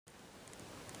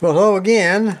Well, hello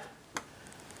again.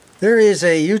 There is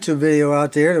a YouTube video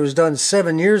out there that was done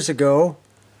 7 years ago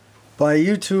by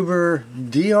YouTuber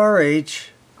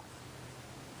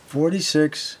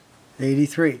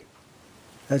DRH4683.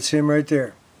 That's him right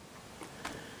there.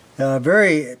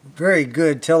 Very, very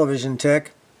good television tech,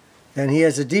 and he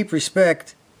has a deep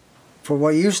respect for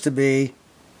what used to be,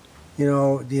 you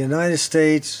know, the United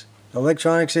States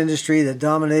electronics industry that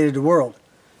dominated the world.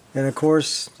 And of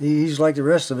course, he's like the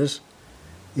rest of us.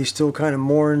 He still kind of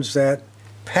mourns that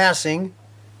passing,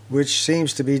 which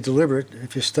seems to be deliberate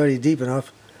if you study deep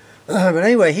enough. But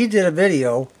anyway, he did a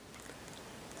video,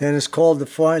 and it's called The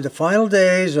Final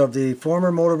Days of the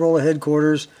Former Motorola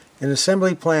Headquarters and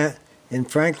Assembly Plant in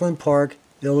Franklin Park,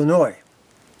 Illinois.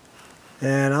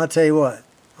 And I'll tell you what,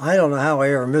 I don't know how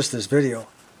I ever missed this video.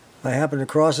 I happened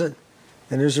across it,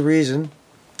 and there's a reason.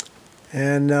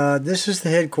 And this is the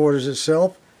headquarters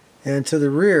itself, and to the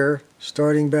rear,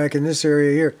 starting back in this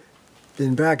area here,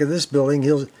 in back of this building,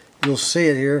 you'll see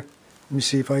it here. Let me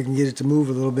see if I can get it to move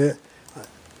a little bit.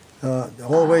 All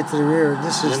the way to the rear.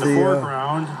 This is the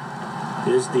foreground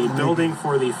is the building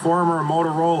for the former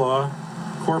Motorola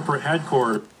corporate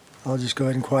headquarters. I'll just go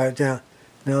ahead and quiet it down.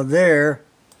 Now there,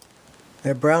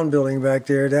 that brown building back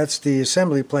there, that's the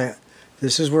assembly plant.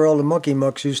 This is where all the mucky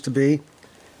mucks used to be,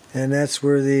 and that's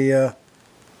where the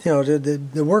you know,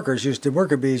 the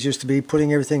worker bees used to be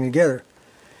putting everything together.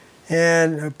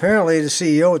 And apparently the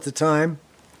CEO at the time,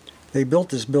 they built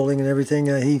this building and everything.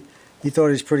 He thought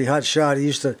he was pretty hot shot. He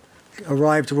used to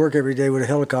arrive to work every day with a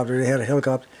helicopter. They had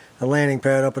a landing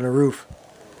pad up on the roof.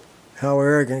 How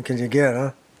arrogant can you get,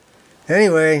 huh?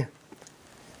 Anyway,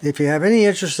 if you have any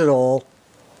interest at all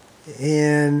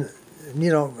in, you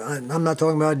know, I'm not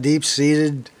talking about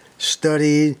deep-seated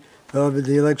study of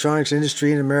the electronics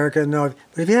industry in America, no.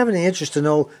 But if you have any interest to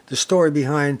know the story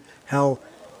behind how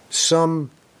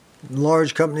some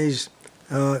large companies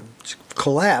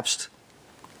collapsed,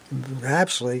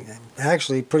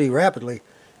 actually pretty rapidly,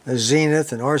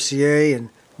 Zenith and RCA and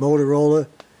Motorola,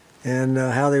 and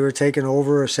how they were taken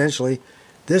over essentially,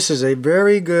 this is a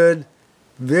very good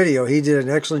video. He did an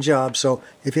excellent job. So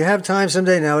if you have time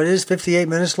someday, now it is 58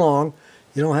 minutes long,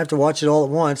 you don't have to watch it all at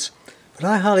once. But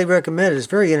I highly recommend it. It's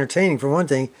very entertaining for one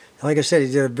thing. Like I said,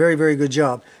 he did a very, very good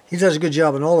job. He does a good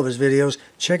job in all of his videos.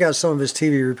 Check out some of his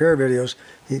TV repair videos.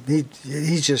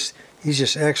 He's just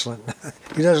excellent.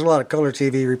 He does a lot of color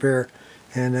TV repair,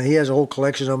 and he has a whole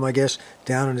collection of them, I guess,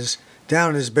 down in his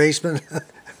basement.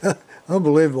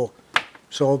 Unbelievable.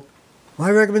 So, my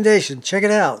recommendation, check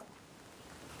it out.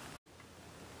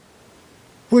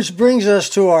 Which brings us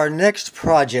to our next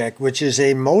project, which is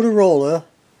a Motorola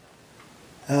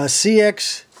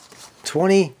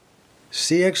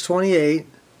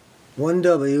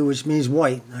CX28-1W, which means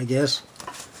white, I guess.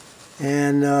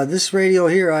 And this radio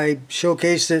here, I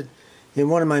showcased it in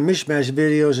one of my mishmash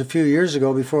videos a few years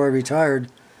ago before I retired.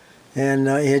 And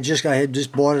I had just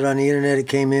bought it on the internet. It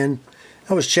came in.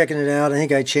 I was checking it out. I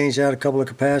think I changed out a couple of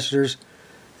capacitors,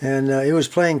 and it was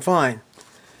playing fine.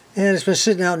 And it's been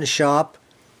sitting out in the shop.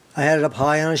 I had it up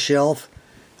high on a shelf.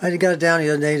 I got it down the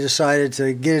other day and decided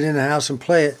to get it in the house and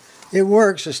play it. It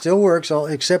works. It still works,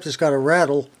 except it's got a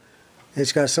rattle.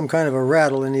 It's got some kind of a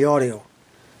rattle in the audio.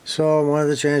 So one of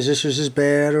the transistors is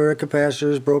bad, or a capacitor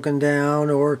is broken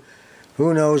down, or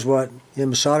who knows what.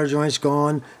 The solder joint's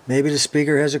gone. Maybe the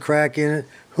speaker has a crack in it.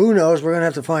 Who knows? We're going to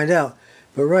have to find out.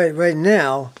 But right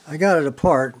now, I got it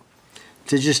apart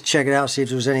to just check it out, see if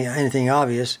there was anything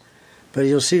obvious. But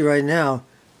you'll see right now,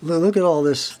 look at all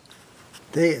this.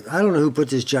 I don't know who put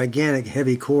this gigantic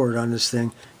heavy cord on this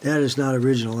thing. That is not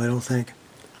original, I don't think.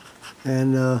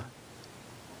 And look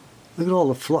at all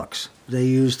the flux they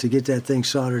used to get that thing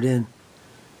soldered in.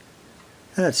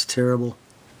 That's terrible.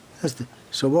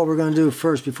 So what we're going to do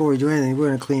first, before we do anything, we're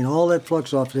going to clean all that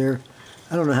flux off there.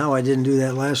 I don't know how I didn't do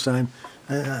that last time.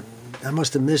 I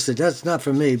must have missed it. That's not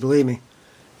from me, believe me.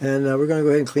 And we're going to go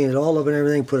ahead and clean it all up and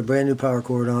everything, put a brand new power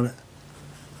cord on it.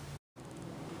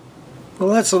 Well,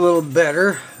 that's a little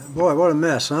better. Boy, what a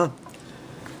mess, huh?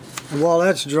 And while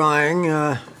that's drying,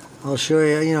 I'll show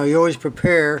you, you always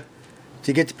prepare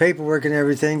to get the paperwork and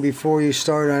everything before you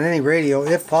start on any radio,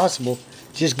 if possible.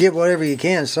 Just get whatever you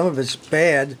can. Some of it's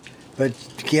bad, but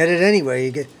get it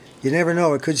anyway. You never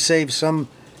know. It could save some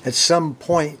at some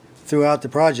point throughout the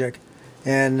project.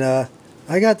 And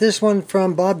I got this one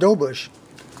from Bob Dobush,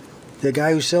 the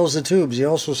guy who sells the tubes. He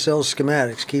also sells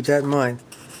schematics. Keep that in mind.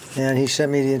 And he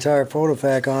sent me the entire photo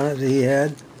pack on it that he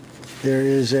had. There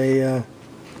is a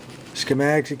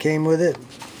schematic that came with it,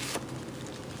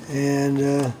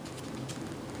 and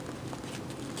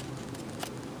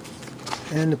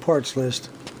the parts list.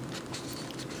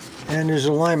 And there's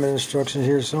alignment instructions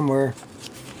here somewhere.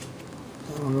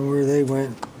 I don't know where they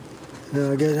went.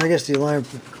 No, I guess the alignment.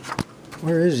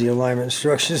 Where is the alignment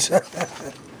instructions?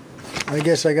 I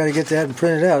guess I got to get that and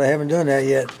print it out. I haven't done that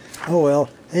yet. Oh well.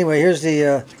 Anyway, here's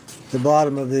the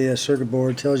bottom of the circuit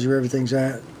board. Tells you where everything's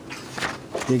at.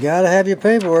 You got to have your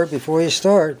paperwork before you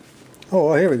start. Oh,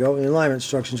 well, here we go. The alignment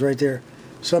instructions right there.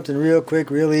 Something real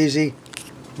quick, real easy.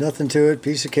 Nothing to it.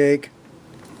 Piece of cake.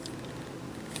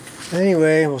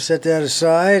 Anyway, we'll set that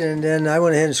aside, and then I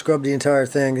went ahead and scrubbed the entire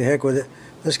thing. The heck with it.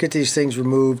 Let's get these things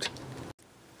removed.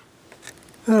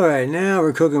 Alright, now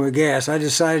we're cooking with gas. I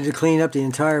decided to clean up the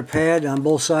entire pad on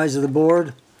both sides of the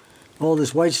board. All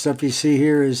this white stuff you see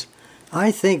here is, I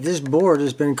think this board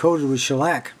has been coated with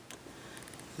shellac.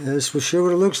 This was sure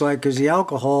what it looks like because the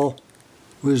alcohol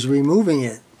was removing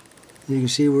it. You can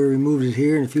see where we removed it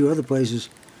here and a few other places.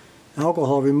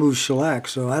 Alcohol removes shellac,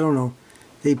 so I don't know.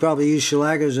 They probably use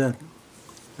shellac as a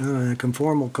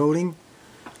conformal coating.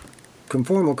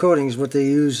 Conformal coating is what they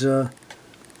use, or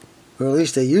at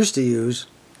least they used to use,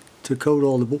 to coat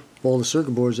all the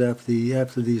circuit boards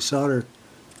after the solder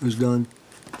was done.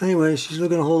 Anyway, she's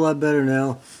looking a whole lot better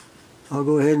now. I'll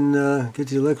go ahead and get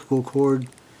the electrical cord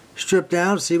stripped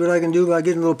down, see what I can do by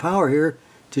getting a little power here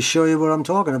to show you what I'm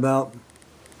talking about.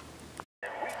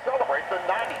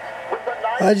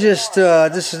 This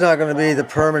is not going to be the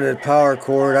permanent power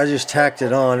cord. I just tacked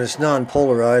it on. It's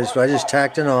non-polarized, but I just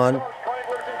tacked it on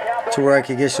to where I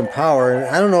could get some power. And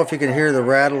I don't know if you can hear the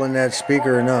rattle in that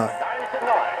speaker or not.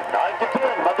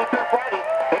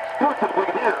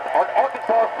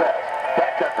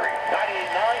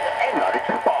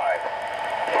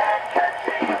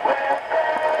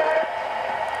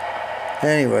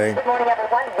 Anyway,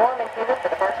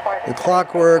 the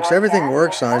clock works, everything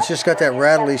works on it. It's just got that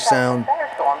rattly sound.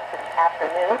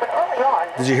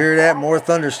 Did you hear that? More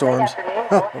thunderstorms.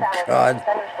 Oh, God.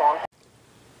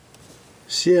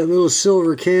 See that little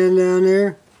silver can down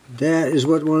there? That is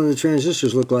what one of the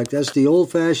transistors look like. That's the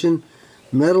old-fashioned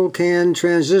metal can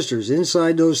transistors.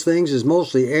 Inside those things is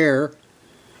mostly air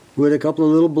with a couple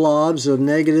of little blobs of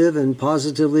negative and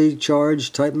positively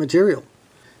charged type material.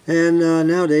 And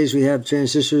nowadays we have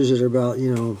transistors that are about,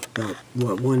 about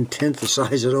what, 1/10 the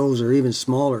size of those, or even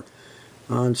smaller.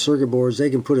 On circuit boards, they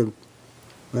can put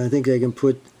I think they can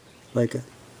put like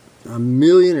a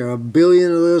million or a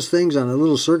billion of those things on a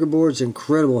little circuit board. It's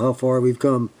incredible how far we've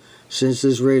come since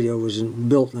this radio was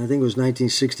built. And I think it was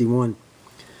 1961.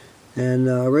 And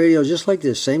a radio just like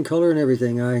this, same color and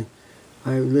everything. I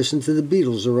listened to the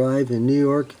Beatles arrive in New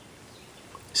York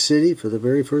City for the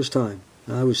very first time.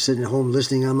 I was sitting at home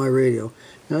listening on my radio.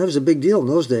 Now that was a big deal in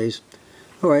those days.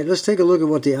 Alright, let's take a look at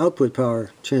what the output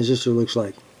power transistor looks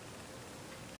like.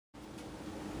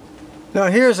 Now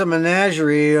here's a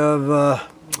menagerie of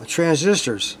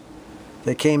transistors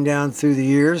that came down through the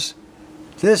years.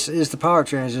 This is the power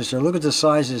transistor. Look at the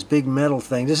size of this big metal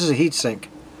thing. This is a heat sink.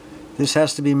 This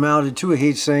has to be mounted to a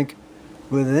heat sink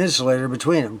with an insulator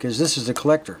between them because this is the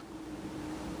collector.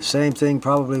 Same thing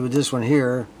probably with this one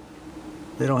here.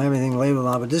 They don't have anything labeled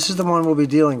on, but this is the one we'll be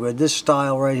dealing with, this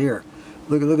style right here.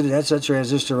 Look at that's that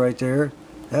transistor right there.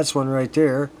 That's one right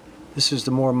there. This is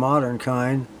the more modern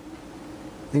kind.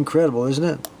 Incredible, isn't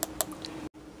it?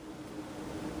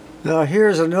 Now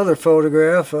here's another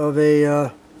photograph of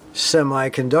a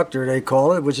semiconductor, they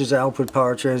call it, which is the output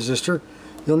power transistor.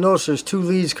 You'll notice there's two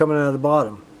leads coming out of the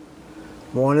bottom.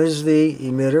 One is the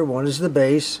emitter, one is the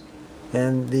base,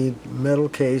 and the metal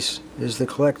case is the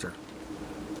collector.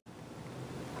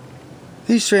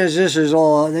 These transistors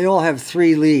they all have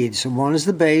three leads. One is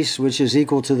the base, which is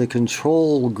equal to the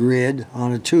control grid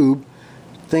on a tube.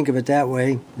 Think of it that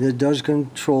way. It does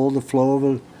control the flow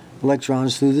of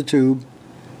electrons through the tube.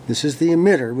 This is the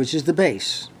emitter, which is the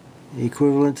base,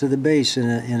 equivalent to the base in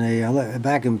a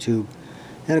vacuum tube.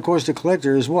 And of course the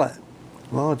collector is what?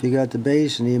 Well, if you got the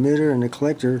base and the emitter and the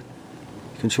collector,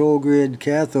 control grid,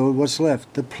 cathode, what's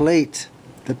left? The plate.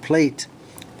 The plate.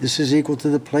 This is equal to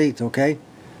the plate, okay?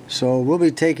 So we'll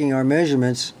be taking our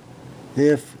measurements.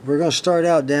 If we're going to start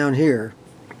out down here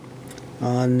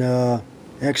on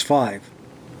X5.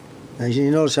 As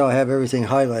you notice how I have everything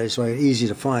highlighted so it's easy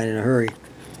to find in a hurry.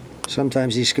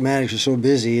 Sometimes these schematics are so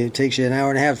busy it takes you an hour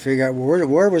and a half to figure out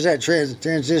where was that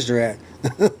transistor at.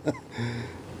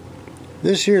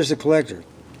 This here is the collector.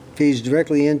 Feeds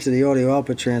directly into the audio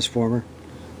output transformer,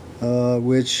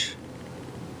 is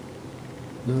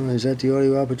that the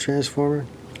audio output transformer?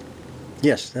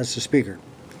 Yes, that's the speaker.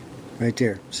 Right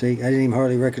there. See, I didn't even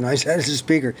hardly recognize that as a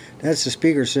speaker. That's the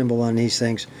speaker symbol on these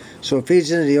things. So it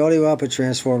feeds into the audio output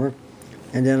transformer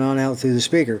and then on out through the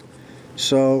speaker.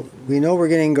 So we know we're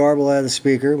getting garble out of the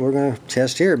speaker. We're going to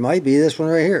test here. It might be this one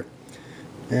right here.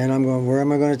 And I'm going, where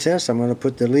am I going to test? I'm going to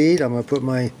put the lead. I'm going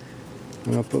to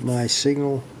put my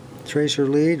signal tracer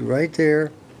lead right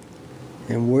there.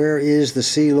 And where is the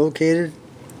C located?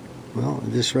 Well,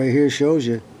 this right here shows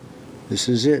you. This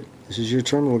is it. This is your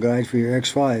terminal guide for your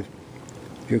X5.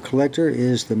 Your collector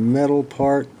is the metal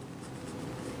part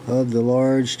of the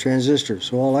large transistor.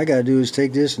 So all I got to do is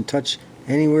take this and touch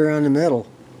anywhere on the metal.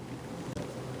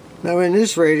 Now in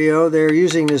this radio, they're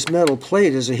using this metal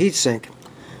plate as a heatsink.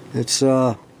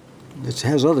 It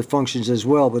has other functions as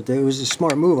well, but it was a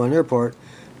smart move on their part.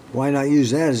 Why not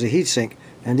use that as a heatsink?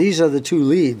 And these are the two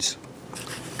leads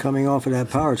coming off of that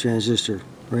power transistor,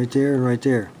 right there and right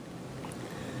there.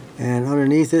 And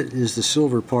underneath it is the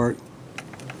silver part,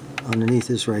 underneath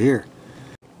this right here.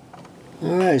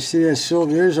 Alright, see that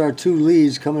silver? There's our two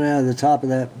leads coming out of the top of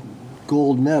that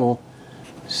gold metal.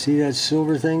 See that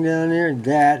silver thing down there?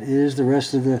 That is the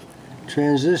rest of the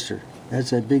transistor.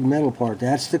 That's that big metal part.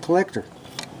 That's the collector.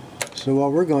 So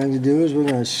what we're going to do is we're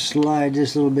going to slide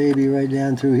this little baby right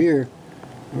down through here.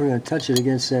 We're going to touch it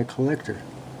against that collector.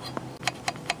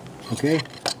 Okay?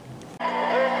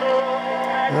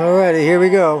 Alrighty, here we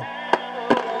go.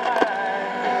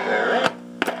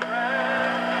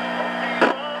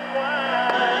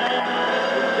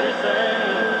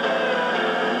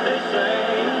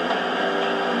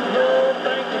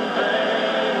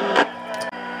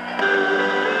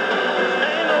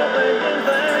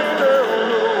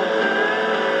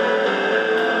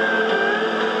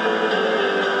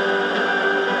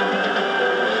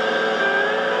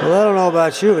 Well, I don't know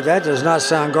about you, but that does not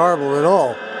sound garbled at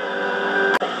all.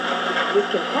 With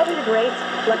competitive rates,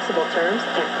 flexible terms,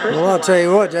 and personal. Well, I'll tell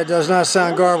you what, that does not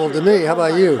sound garbled to me. How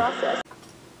about you?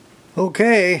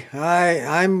 Okay,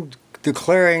 I'm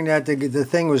declaring that the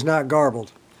thing was not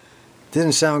garbled.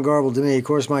 Didn't sound garbled to me. Of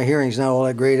course, my hearing's not all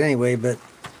that great anyway, but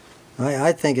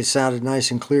I think it sounded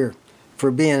nice and clear.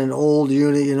 For being an old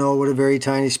unit, you know, with a very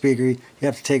tiny speaker, you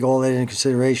have to take all that into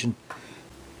consideration.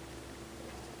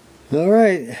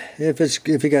 Alright,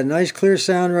 if you got nice clear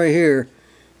sound right here,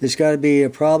 it's got to be a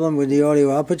problem with the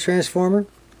audio output transformer.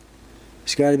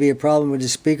 It's got to be a problem with the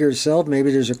speaker itself.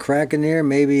 Maybe there's a crack in there.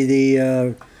 Maybe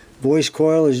the voice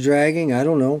coil is dragging. I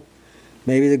don't know.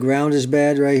 Maybe the ground is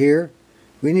bad right here.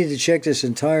 We need to check this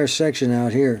entire section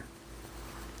out here.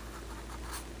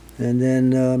 And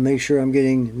then make sure I'm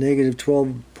getting negative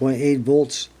 12.8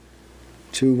 volts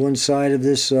to one side of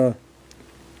this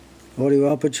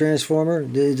audio output transformer.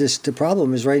 The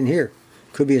problem is right in here.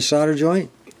 Could be a solder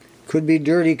joint. Could be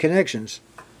dirty connections.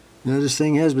 Now this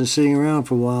thing has been sitting around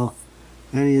for a while.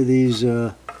 Any of these,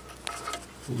 we'll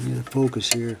get a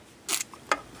focus here.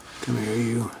 Come here,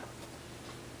 you.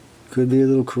 Could be a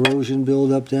little corrosion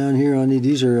buildup down here on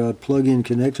these are plug-in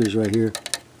connectors right here.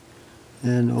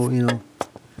 And oh, you know,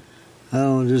 I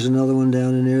don't know, there's another one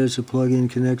down in there. It's a plug-in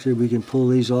connector. We can pull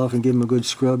these off and give them a good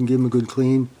scrub and give them a good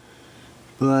clean.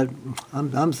 But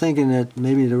I'm thinking that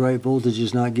maybe the right voltage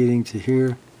is not getting to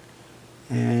here.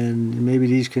 And maybe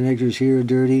these connectors here are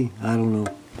dirty. I don't know.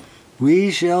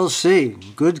 We shall see.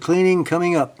 Good cleaning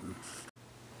coming up.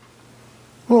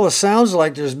 Well, it sounds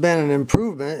like there's been an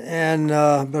improvement, and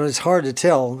but it's hard to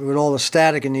tell with all the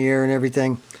static in the air and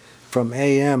everything from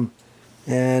AM.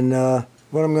 And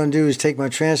what I'm going to do is take my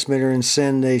transmitter and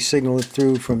send a signal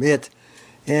through from it.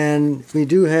 And we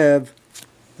do have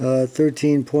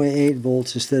 13.8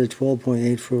 volts instead of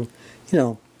 12.8 for, you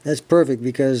know, that's perfect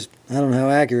because I don't know how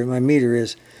accurate my meter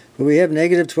is. But we have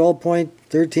negative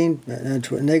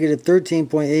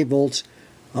 13.8 volts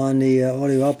on the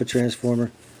audio output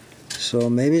transformer.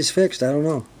 So maybe it's fixed, I don't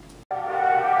know.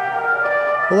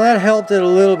 Well, that helped it a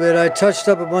little bit. I touched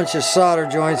up a bunch of solder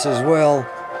joints as well.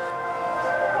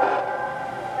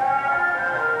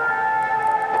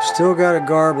 Still got a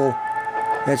garble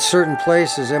at certain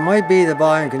places. It might be the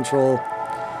volume control.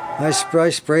 I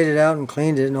sprayed it out and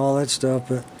cleaned it and all that stuff,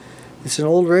 but it's an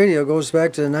old radio. It goes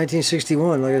back to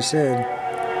 1961, like I said.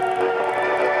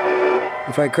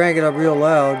 If I crank it up real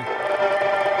loud,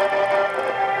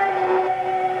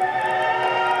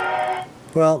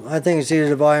 well, I think it's either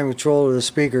the volume control or the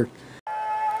speaker.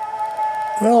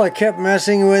 Well, I kept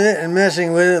messing with it and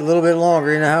messing with it a little bit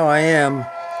longer. You know how I am.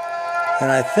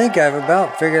 And I think I've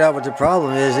about figured out what the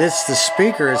problem is. It's the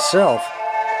speaker itself.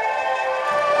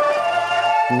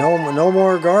 No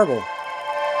more garble.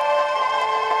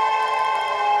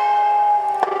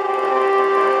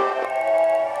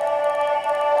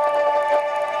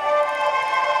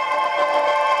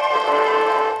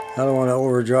 I don't want to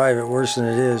overdrive it worse than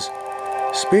it is.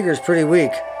 Speaker's pretty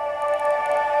weak.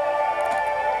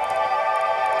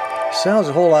 Sounds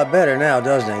a whole lot better now,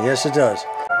 doesn't it? Yes, it does.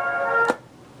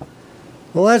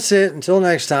 Well, that's it. Until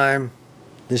next time,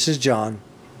 this is John.